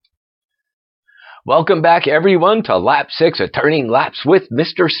Welcome back, everyone, to Lap 6 of Turning Laps with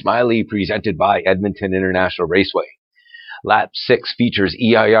Mr. Smiley, presented by Edmonton International Raceway. Lap 6 features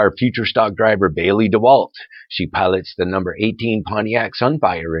EIR future stock driver Bailee Dewalt. She pilots the number 18 Pontiac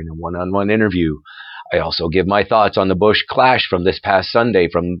Sunfire in a one-on-one interview. I also give my thoughts on the Busch Clash from this past Sunday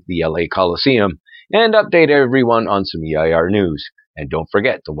from the LA Coliseum and update everyone on some EIR news. And don't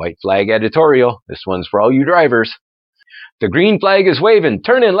forget the white flag editorial. This one's for all you drivers. The green flag is waving.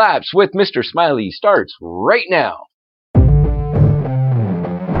 Turning laps with Mr. Smiley starts right now.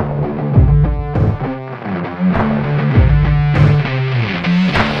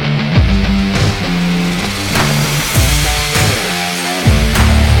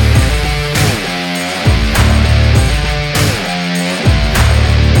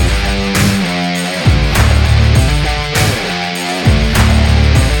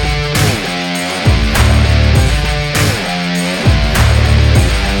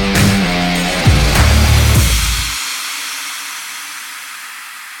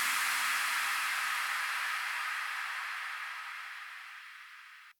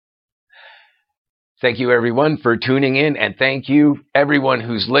 Thank you, everyone, for tuning in, and thank you, everyone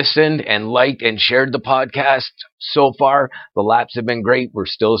who's listened and liked and shared the podcast so far. The laps have been great. We're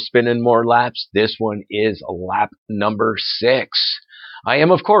still spinning more laps. This one is lap number 6. I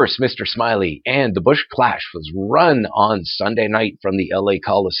am, of course, Mr. Smiley, and the Busch Clash was run on Sunday night from the LA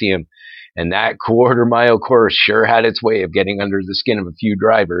Coliseum, and that quarter-mile course sure had its way of getting under the skin of a few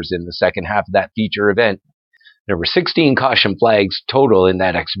drivers in the second half of that feature event. There were 16 caution flags total in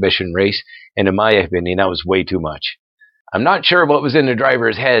that exhibition race, and in my opinion, that was way too much. I'm not sure what was in the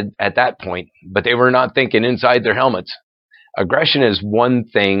driver's head at that point, but they were not thinking inside their helmets. Aggression is one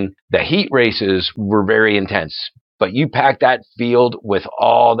thing. The heat races were very intense, but you pack that field with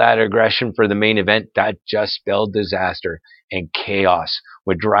all that aggression for the main event, that just spelled disaster and chaos,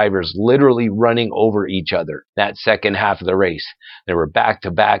 with drivers literally running over each other that second half of the race. There were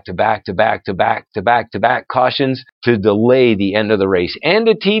back-to-back cautions to delay the end of the race, and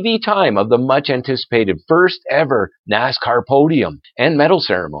a TV time of the much-anticipated first ever NASCAR podium and medal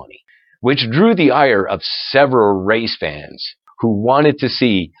ceremony, which drew the ire of several race fans who wanted to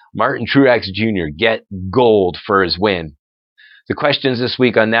see Martin Truex Jr. get gold for his win. The questions this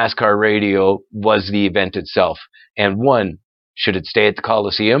week on NASCAR Radio was the event itself, and one, should it stay at the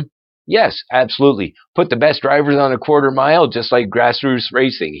Coliseum? Yes, absolutely. Put the best drivers on a quarter mile, just like grassroots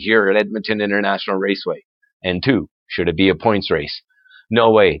racing here at Edmonton International Raceway. And 2, should it be a points race?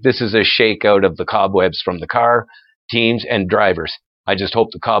 No way. This is a shakeout of the cobwebs from the car, teams, and drivers. I just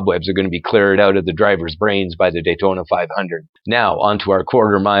hope the cobwebs are going to be cleared out of the drivers' brains by the Daytona 500. Now, onto our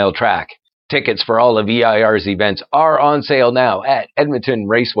quarter-mile track. Tickets for all of EIR's events are on sale now at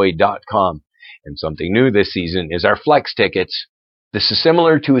edmontonraceway.com. And something new this season is our Flex tickets. This is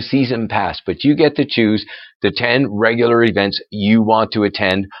similar to a season pass, but you get to choose the 10 regular events you want to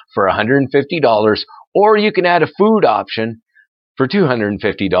attend for $150, or you can add a food option for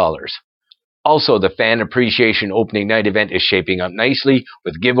 $250. Also, the Fan Appreciation Opening Night event is shaping up nicely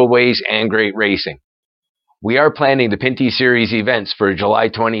with giveaways and great racing. We are planning the Pinty Series events for July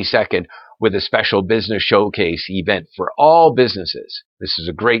 22nd with a special business showcase event for all businesses. This is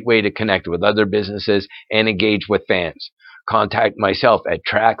a great way to connect with other businesses and engage with fans. Contact myself at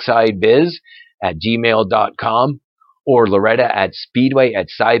tracksidebiz@gmail.com or Loretta at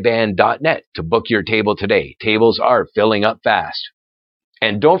speedway@cyban.net to book your table today. Tables are filling up fast.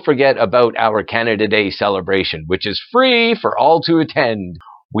 And don't forget about our Canada Day celebration, which is free for all to attend.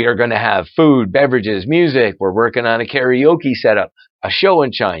 We are going to have food, beverages, music. We're working on a karaoke setup, a show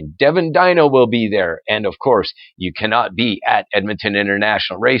and shine. Devin Dino will be there. And of course, you cannot be at Edmonton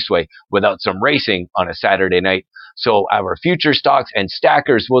International Raceway without some racing on a Saturday night. So our future stocks and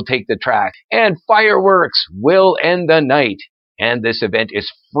stackers will take the track, and fireworks will end the night. And this event is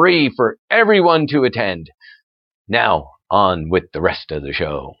free for everyone to attend. Now, on with the rest of the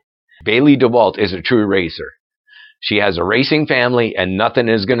show. Bailee Dewalt is a true racer. She has a racing family, and nothing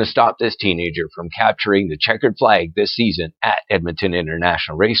is going to stop this teenager from capturing the checkered flag this season at Edmonton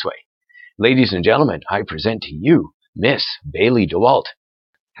International Raceway. Ladies and gentlemen, I present to you Miss Bailee Dewalt.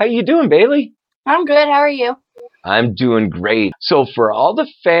 How you doing, Bailee? I'm good. How are you? I'm doing great. So for all the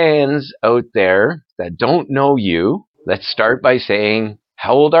fans out there that don't know you, let's start by saying,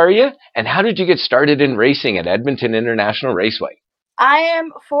 how old are you? And how did you get started in racing at Edmonton International Raceway? I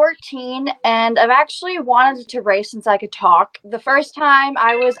am 14, and I've actually wanted to race since I could talk. The first time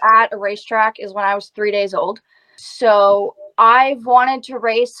I was at a racetrack is when I was 3 days old. So I've wanted to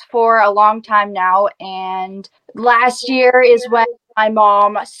race for a long time now, and last year is when my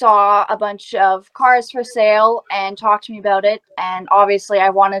mom saw a bunch of cars for sale and talked to me about it, and obviously I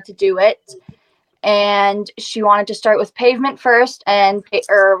wanted to do it. and she wanted to start with pavement first, and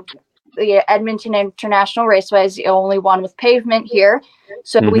the Edmonton International Raceway is the only one with pavement here.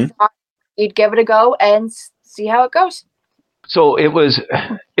 So we thought we'd give it a go and see how it goes. So it was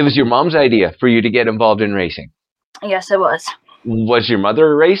your mom's idea for you to get involved in racing? Yes, it was. Was your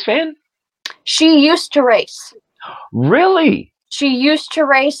mother a race fan? She used to race. Really? She used to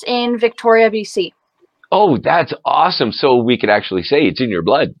race in Victoria, BC. Oh, that's awesome. So we could actually say it's in your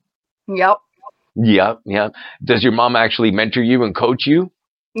blood. Yep. Yeah. Does your mom actually mentor you and coach you?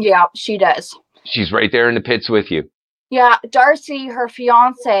 Yeah, she does. She's right there in the pits with you. Yeah, Darcy, her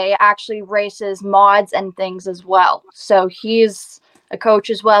fiance, actually races mods and things as well. So he's a coach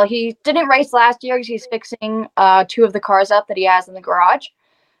as well. He didn't race last year because he's fixing 2 of the cars up that he has in the garage.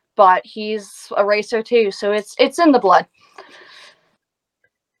 But he's a racer too, so it's in the blood.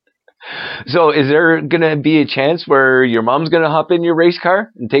 So is there going to be a chance where your mom's going to hop in your race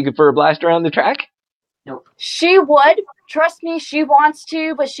car and take it for a blast around the track? Nope. She would. Trust me, she wants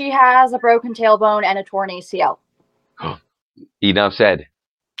to, but she has a broken tailbone and a torn ACL. Enough said.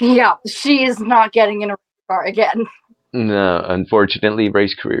 Yeah, she is not getting in a race car again. No, unfortunately,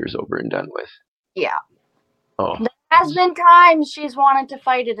 race career is over and done with. Yeah. Oh. There has been times she's wanted to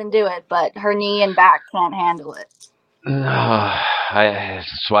fight it and do it, but her knee and back can't handle it.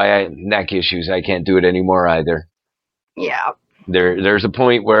 That's why I neck issues. I can't do it anymore either. Yeah. There's a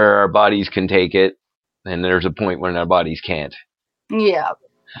point where our bodies can take it, and there's a point when our bodies can't. Yeah.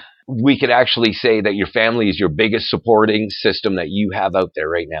 We could actually say that your family is your biggest supporting system that you have out there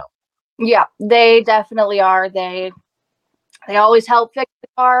right now. Yeah, they definitely are. They always help fix the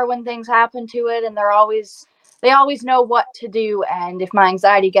car when things happen to it, and they always know what to do. And if my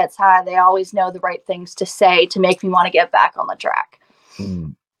anxiety gets high, they always know the right things to say to make me want to get back on the track.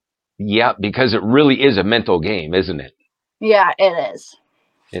 Yeah, because it really is a mental game, isn't it? Yeah, it is.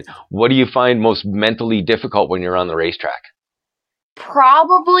 What do you find most mentally difficult when you're on the racetrack?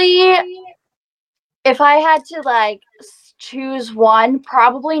 Probably, if I had to choose one,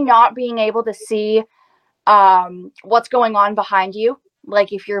 probably not being able to see what's going on behind you. Like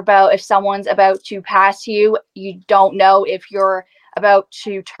if someone's about to pass you, you don't know if you're about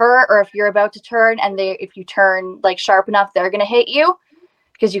to turn or if you're about to turn, and if you turn sharp enough, they're gonna hit you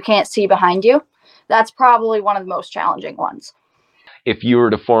because you can't see behind you. That's probably one of the most challenging ones. If you were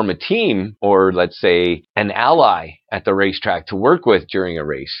to form a team, or let's say an ally at the racetrack to work with during a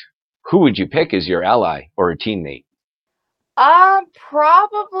race, who would you pick as your ally or a teammate?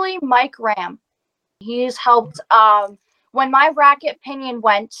 Probably Mike Ram. He's helped when my bracket pinion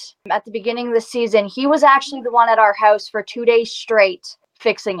went at the beginning of the season. He was actually the one at our house for 2 days straight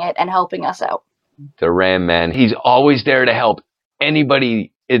fixing it and helping us out. The Ram man. He's always there to help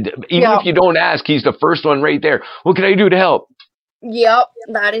anybody. Even if you don't ask, he's the first one right there. What can I do to help? Yep,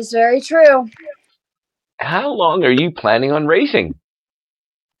 that is very true. How long are you planning on racing?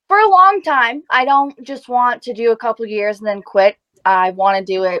 For a long time. I don't just want to do a couple of years and then quit. I want to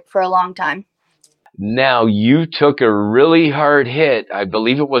do it for a long time. Now, you took a really hard hit. I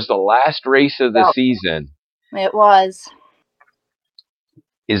believe it was the last race of the season. It was.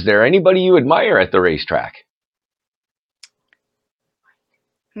 Is there anybody you admire at the racetrack?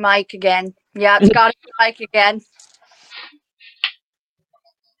 Mike again. Yeah, it's got to be Mike again.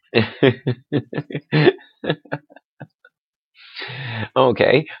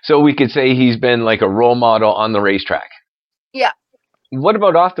 Okay, so we could say he's been like a role model on the racetrack. Yeah. What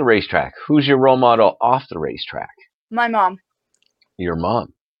about off the racetrack? Who's your role model off the racetrack? My mom. Your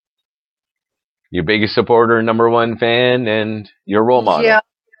mom. Your biggest supporter, number one fan, and your role model. Yeah,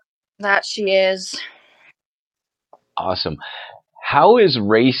 that she is. Awesome. How is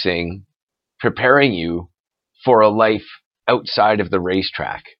racing preparing you for a life outside of the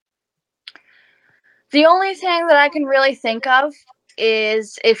racetrack? The only thing that I can really think of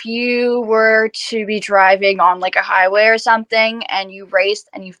is if you were to be driving on a highway or something and you raced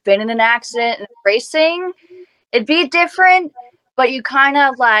and you've been in an accident and racing, it'd be different, but you kind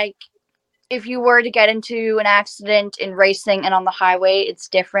of if you were to get into an accident in racing and on the highway, it's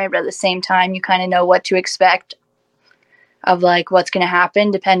different, but at the same time, you kind of know what to expect of what's going to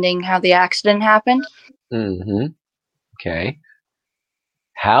happen depending how the accident happened. Mm-hmm. Okay.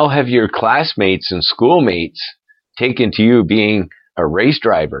 How have your classmates and schoolmates taken to you being a race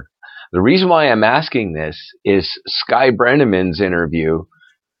driver? The reason why I'm asking this is Sky Brenneman's interview.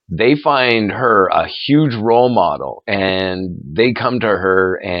 They find her a huge role model, and they come to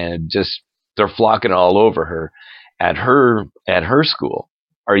her and they're flocking all over her at her school.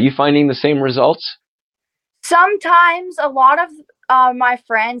 Are you finding the same results? Sometimes a lot of my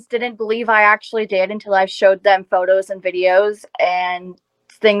friends didn't believe I actually did until I showed them photos and videos and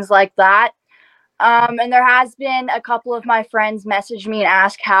things like that. And there has been a couple of my friends message me and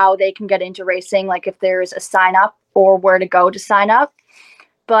ask how they can get into racing, like if there's a sign up or where to go to sign up.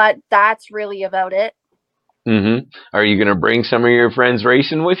 But that's really about it. Are you going to bring some of your friends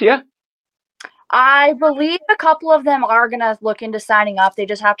racing with you? I believe a couple of them are going to look into signing up. They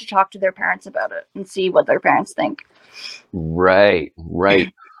just have to talk to their parents about it and see what their parents think. Right.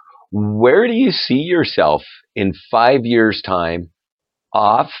 Where do you see yourself in 5 years' time,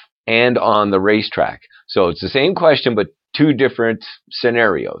 off and on the racetrack? So it's the same question, but two different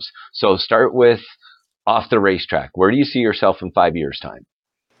scenarios. So start with off the racetrack. Where do you see yourself in 5 years' time?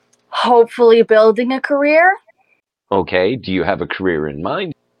 Hopefully building a career. Okay. Do you have a career in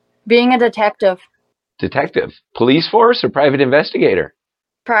mind? Being a detective. Detective, police force, or private investigator?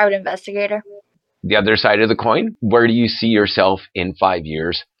 Private investigator. The other side of the coin, where do you see yourself in 5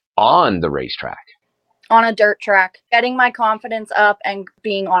 years on the racetrack? On a dirt track. Getting my confidence up and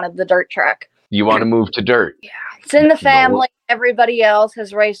being on the dirt track. You want to move to dirt? Yeah. It's in the family. Everybody else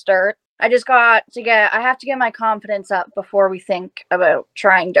has raced dirt. I have to get my confidence up before we think about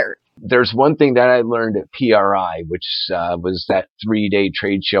trying dirt. There's one thing that I learned at PRI, which was that 3-day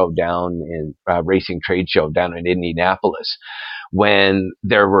trade show racing trade show down in Indianapolis, when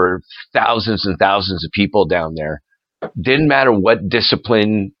there were thousands and thousands of people down there. Didn't matter what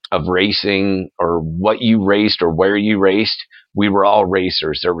discipline of racing or what you raced or where you raced, we were all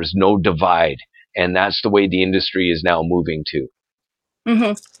racers. There was no divide. And that's the way the industry is now moving to.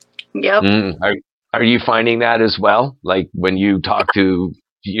 Yep. Are you finding that as well? Like when you talk to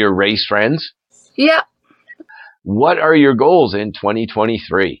your race friends? Yep. What are your goals in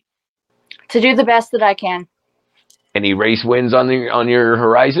 2023? To do the best that I can. Any race wins on your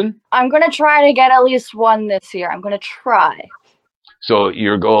horizon? I'm going to try to get at least one this year. I'm going to try. So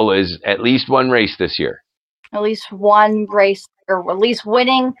your goal is at least one race this year? At least one race, or at least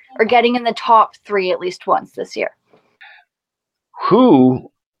winning or getting in the top 3 at least once this year. Who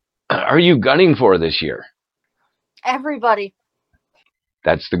are you gunning for this year? Everybody.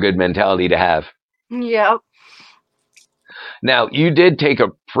 That's the good mentality to have. Yep. Now, you did take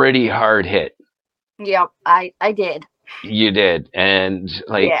a pretty hard hit. Yep, I did. You did. And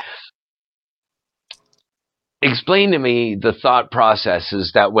explain to me the thought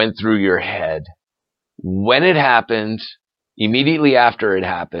processes that went through your head when it happened, immediately after it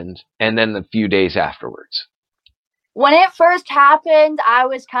happened, and then the few days afterwards. When it first happened, I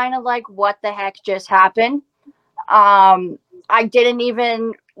was kind of like, what the heck just happened? I didn't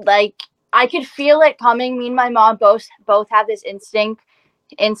even, I could feel it coming. Me and my mom both have this instinct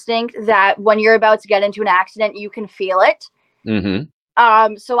that when you're about to get into an accident, you can feel it.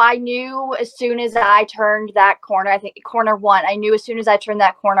 So I knew as soon as I turned that corner, I think corner 1, I knew as soon as I turned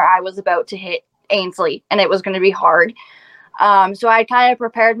that corner, I was about to hit Ainsley and it was going to be hard. So I kind of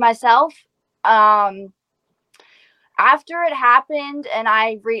prepared myself. After it happened and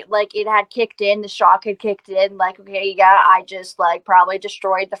it had kicked in, the shock had kicked in, okay, yeah, I just probably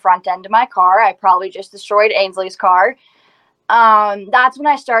destroyed the front end of my car. I probably just destroyed Ainsley's car. That's when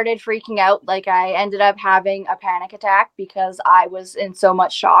I started freaking out. I ended up having a panic attack because I was in so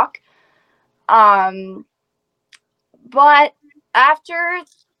much shock. But after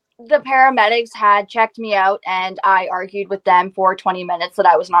the paramedics had checked me out and I argued with them for 20 minutes that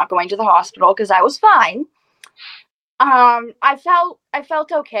I was not going to the hospital because I was fine. I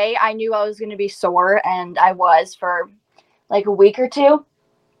felt okay. I knew I was going to be sore, and I was for a week or two.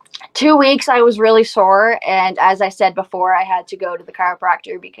 2 weeks I was really sore, and as I said before, I had to go to the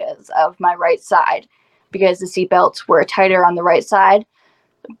chiropractor because of my right side, because the seatbelts were tighter on the right side.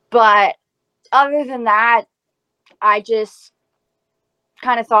 But other than that, I just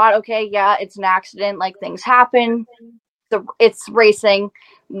kind of thought, okay, yeah, it's an accident, things happen. It's racing.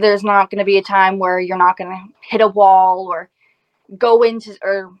 There's not going to be a time where you're not going to hit a wall or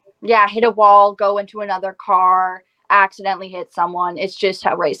hit a wall, go into another car, accidentally hit someone. It's just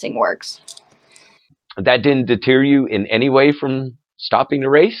how racing works. That didn't deter you in any way from stopping the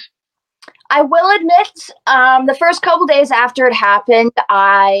race? I will admit, the first couple days after it happened,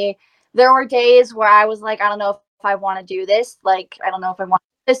 there were days where I was like, I don't know if I want to do this. I don't know if I want to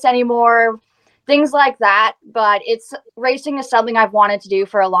do this anymore. Things like that. But racing is something I've wanted to do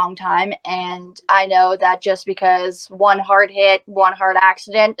for a long time. And I know that just because one hard hit, one hard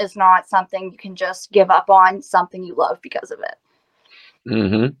accident is not something you can just give up on, something you love because of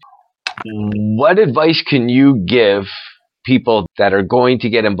it. What advice can you give people that are going to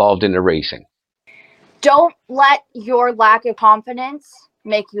get involved in the racing? Don't let your lack of confidence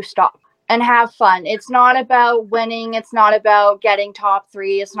make you stop. And have fun. It's not about winning. It's not about getting top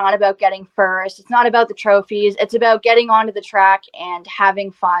 3. It's not about getting first. It's not about the trophies. It's about getting onto the track and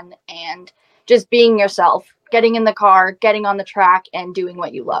having fun and just being yourself, getting in the car, getting on the track, and doing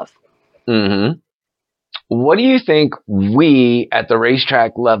what you love. Mm-hmm. What do you think we at the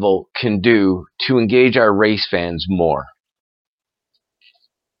racetrack level can do to engage our race fans more?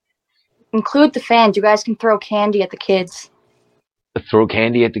 Include the fans. You guys can throw candy at the kids. Throw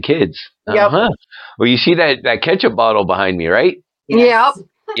candy at the kids. Yep. Well, you see that ketchup bottle behind me, right? Yes.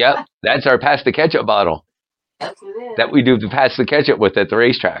 Yep. That's our pass the ketchup bottle. That's what it is. That we do to pass the ketchup with at the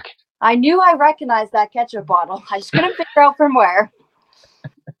racetrack. I knew I recognized that ketchup bottle. I just couldn't figure out from where.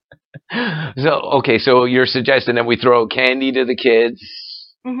 So you're suggesting that we throw candy to the kids.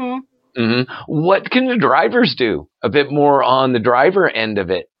 Mm-hmm. Mm-hmm. What can the drivers do a bit more on the driver end of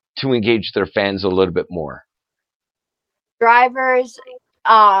it to engage their fans a little bit more? Drivers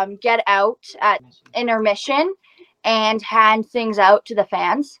get out at intermission and hand things out to the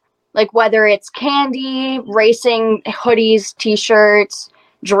fans, like whether it's candy, racing hoodies, t-shirts,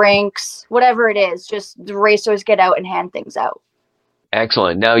 drinks, whatever it is. Just the racers get out and hand things out.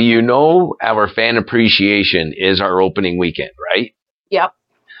 Excellent. Now, our fan appreciation is our opening weekend, right? Yep.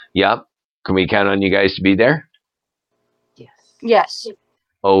 Yep. Can we count on you guys to be there? Yes.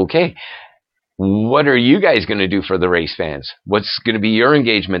 Okay. What are you guys going to do for the race fans? What's going to be your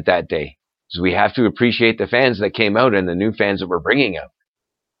engagement that day? Because we have to appreciate the fans that came out and the new fans that we're bringing out.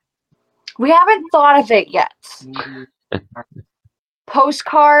 We haven't thought of it yet.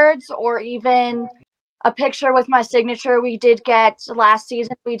 Postcards or even a picture with my signature. We did get last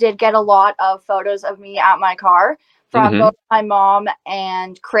season. We did get a lot of photos of me at my car from both my mom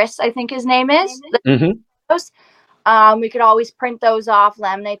and Chris, I think his name is. We could always print those off,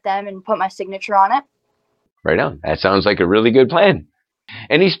 laminate them, and put my signature on it. Right on. That sounds like a really good plan.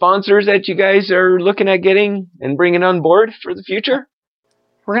 Any sponsors that you guys are looking at getting and bringing on board for the future?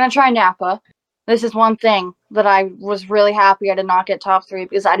 We're going to try Napa. This is one thing that I was really happy I did not get top 3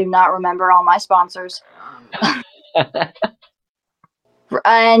 because I do not remember all my sponsors.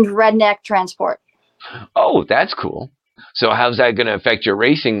 And Redneck Transport. Oh, that's cool. So how's that going to affect your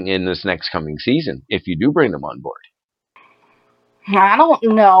racing in this next coming season if you do bring them on board? I don't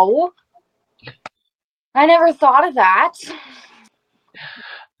know. I never thought of that.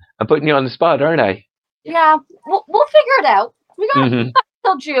 I'm putting you on the spot, aren't I? Yeah, we'll figure it out. We got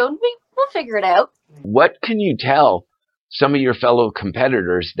till June. We'll figure it out. What can you tell some of your fellow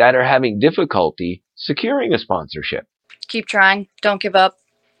competitors that are having difficulty securing a sponsorship? Keep trying. Don't give up.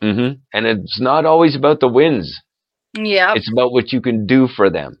 And it's not always about the wins. Yeah. It's about what you can do for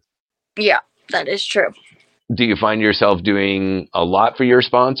them. Yeah, that is true. Do you find yourself doing a lot for your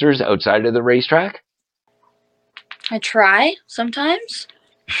sponsors outside of the racetrack? I try sometimes.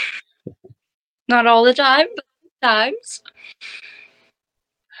 Not all the time, but sometimes.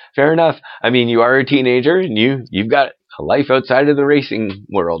 Fair enough. I mean, you are a teenager and you've got a life outside of the racing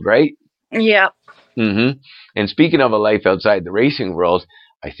world, right? Yeah. And speaking of a life outside the racing world,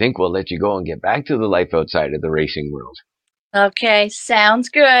 I think we'll let you go and get back to the life outside of the racing world. Okay, sounds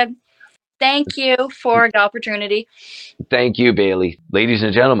good. Thank you for the opportunity. Thank you, Bailee. Ladies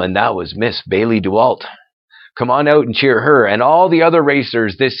and gentlemen, that was Miss Bailee Dewalt. Come on out and cheer her and all the other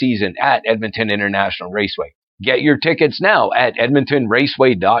racers this season at Edmonton International Raceway. Get your tickets now at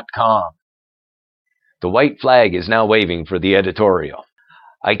edmontonraceway.com. The white flag is now waving for the editorial.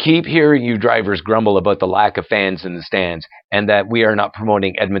 I keep hearing you drivers grumble about the lack of fans in the stands and that we are not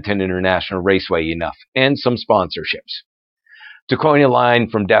promoting Edmonton International Raceway enough and some sponsorships. To coin a line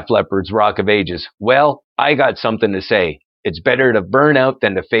from Def Leppard's Rock of Ages, well, I got something to say. It's better to burn out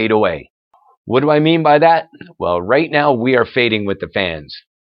than to fade away. What do I mean by that? Well, right now we are fading with the fans.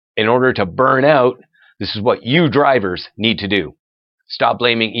 In order to burn out, this is what you drivers need to do. Stop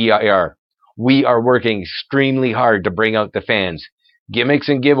blaming EIR. We are working extremely hard to bring out the fans. Gimmicks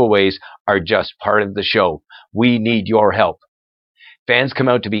and giveaways are just part of the show. We need your help. Fans come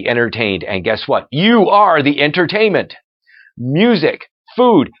out to be entertained, and guess what? You are the entertainment. Music,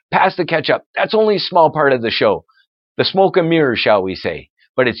 food, pass the ketchup. That's only a small part of the show. The smoke and mirrors, shall we say.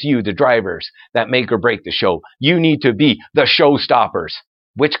 But it's you, the drivers, that make or break the show. You need to be the show stoppers.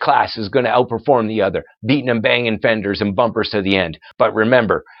 Which class is going to outperform the other, beating and banging fenders and bumpers to the end? But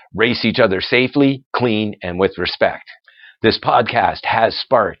remember, race each other safely, clean, and with respect. This podcast has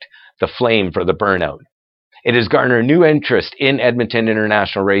sparked the flame for the burnout. It has garnered new interest in Edmonton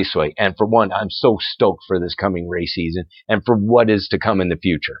International Raceway, and for one, I'm so stoked for this coming race season and for what is to come in the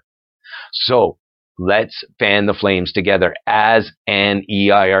future. So, let's fan the flames together as an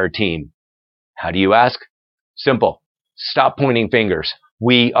EIR team. How do you ask? Simple. Stop pointing fingers.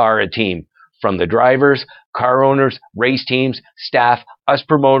 We are a team. From the drivers, car owners, race teams, staff, us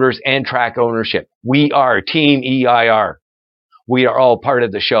promoters, and track ownership. We are Team EIR. We are all part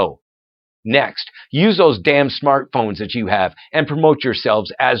of the show. Next, use those damn smartphones that you have and promote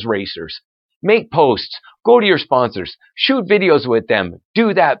yourselves as racers. Make posts, go to your sponsors, shoot videos with them.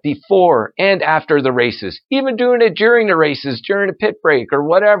 Do that before and after the races, even doing it during the races, during a pit break or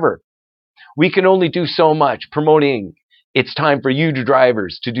whatever. We can only do so much promoting. It's time for you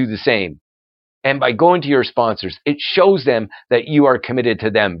drivers to do the same. And by going to your sponsors, it shows them that you are committed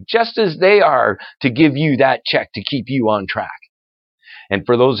to them, just as they are to give you that check to keep you on track. And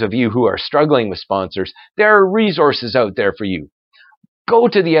for those of you who are struggling with sponsors, there are resources out there for you. Go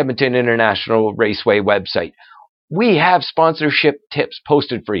to the Edmonton International Raceway website. We have sponsorship tips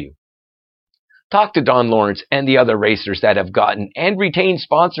posted for you. Talk to Don Lawrence and the other racers that have gotten and retained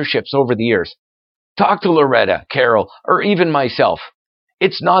sponsorships over the years. Talk to Loretta, Carol, or even myself.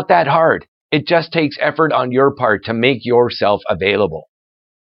 It's not that hard. It just takes effort on your part to make yourself available.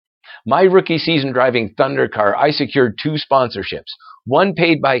 My rookie season driving Thunder car, I secured 2 sponsorships, one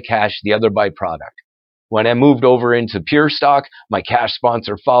paid by cash, the other by product. When I moved over into pure stock, my cash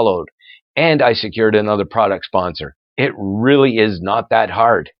sponsor followed, and I secured another product sponsor. It really is not that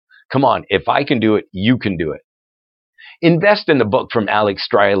hard. Come on, if I can do it, you can do it. Invest in the book from Alex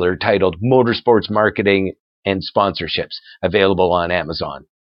Stryler titled Motorsports Marketing and Sponsorships, available on Amazon.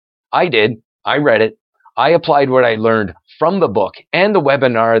 I did. I read it. I applied what I learned from the book and the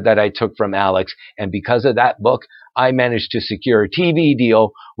webinar that I took from Alex, and because of that book, I managed to secure a TV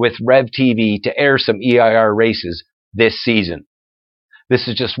deal with Rev TV to air some EIR races this season. This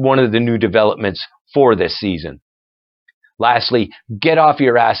is just one of the new developments for this season. Lastly, get off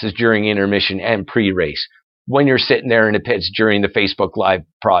your asses during intermission and pre-race, when you're sitting there in the pits during the Facebook Live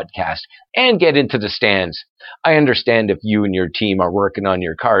broadcast, and get into the stands. I understand if you and your team are working on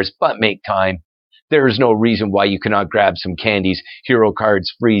your cars, but make time. There is no reason why you cannot grab some candies, hero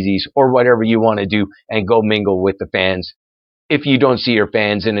cards, freezies, or whatever you want to do and go mingle with the fans. If you don't see your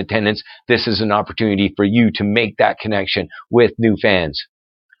fans in attendance, this is an opportunity for you to make that connection with new fans.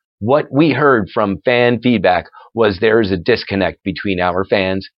 What we heard from fan feedback was there is a disconnect between our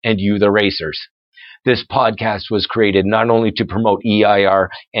fans and you, the racers. This podcast was created not only to promote EIR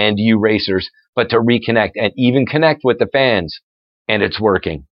and you racers, but to reconnect and even connect with the fans. And it's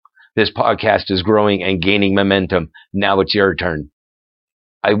working. This podcast is growing and gaining momentum. Now it's your turn.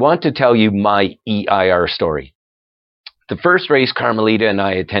 I want to tell you my EIR story. The first race Carmelita and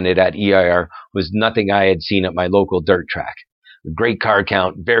I attended at EIR was nothing I had seen at my local dirt track. Great car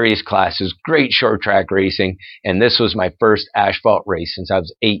count, various classes, great short track racing, and this was my first asphalt race since I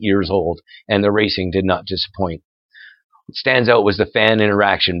was 8 years old, and the racing did not disappoint. What stands out was the fan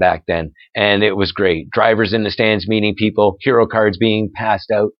interaction back then, and it was great. Drivers in the stands meeting people, hero cards being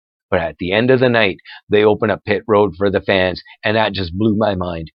passed out, but at the end of the night, they opened up pit road for the fans, and that just blew my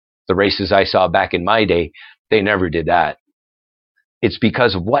mind. The races I saw back in my day, they never did that. It's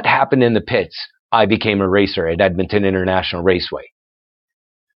because of what happened in the pits I became a racer at Edmonton International Raceway.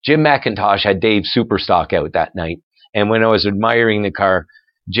 Jim McIntosh had Dave's Superstock out that night, and when I was admiring the car,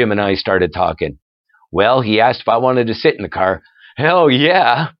 Jim and I started talking. Well, he asked if I wanted to sit in the car. Hell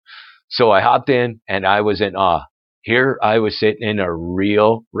yeah! So I hopped in, and I was in awe. Here I was sitting in a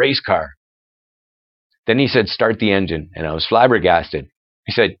real race car. Then he said, start the engine, and I was flabbergasted.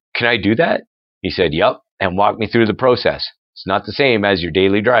 He said, can I do that? He said, yup, and walked me through the process. It's not the same as your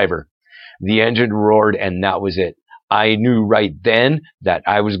daily driver. The engine roared, and that was it. I knew right then that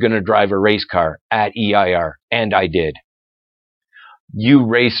I was going to drive a race car at EIR, and I did. You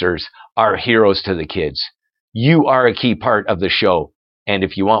racers are heroes to the kids. You are a key part of the show, and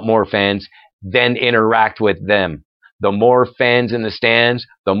if you want more fans, then interact with them. The more fans in the stands,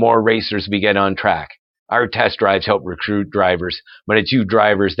 the more racers we get on track. Our test drives help recruit drivers, but it's you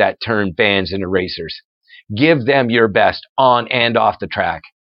drivers that turn fans into racers. Give them your best on and off the track.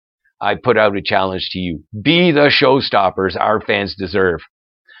 I put out a challenge to you. Be the showstoppers our fans deserve.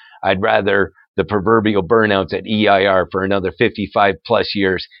 I'd rather the proverbial burnouts at EIR for another 55 plus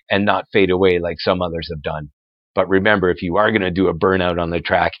years and not fade away like some others have done. But remember, if you are going to do a burnout on the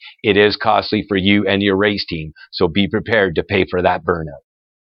track, it is costly for you and your race team, so be prepared to pay for that burnout.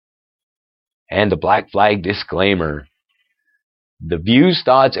 And the black flag disclaimer. The views,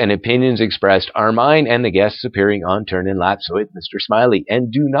 thoughts, and opinions expressed are mine and the guests appearing on Turnin Laps with Mr. Smiley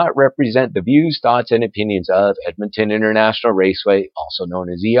and do not represent the views, thoughts, and opinions of Edmonton International Raceway, also known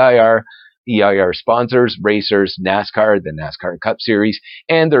as EIR, EIR sponsors, racers, NASCAR, the NASCAR Cup Series,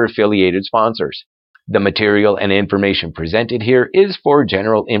 and their affiliated sponsors. The material and information presented here is for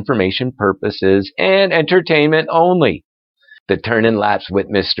general information purposes and entertainment only. The Turnin Laps with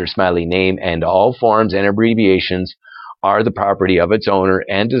Mr. Smiley name and all forms and abbreviations are the property of its owner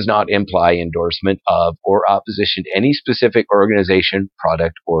and does not imply endorsement of or opposition to any specific organization,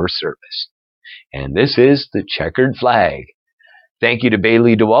 product, or service. And this is the checkered flag. Thank you to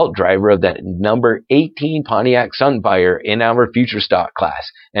Bailee Dewalt, driver of that number 18 Pontiac Sunfire in our future stock class.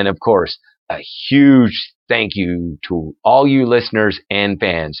 And of course, a huge thank you to all you listeners and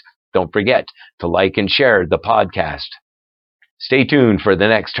fans. Don't forget to like and share the podcast. Stay tuned for the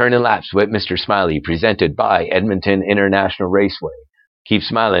next Turnin Laps with Mr. Smiley, presented by Edmonton International Raceway. Keep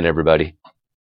smiling, everybody.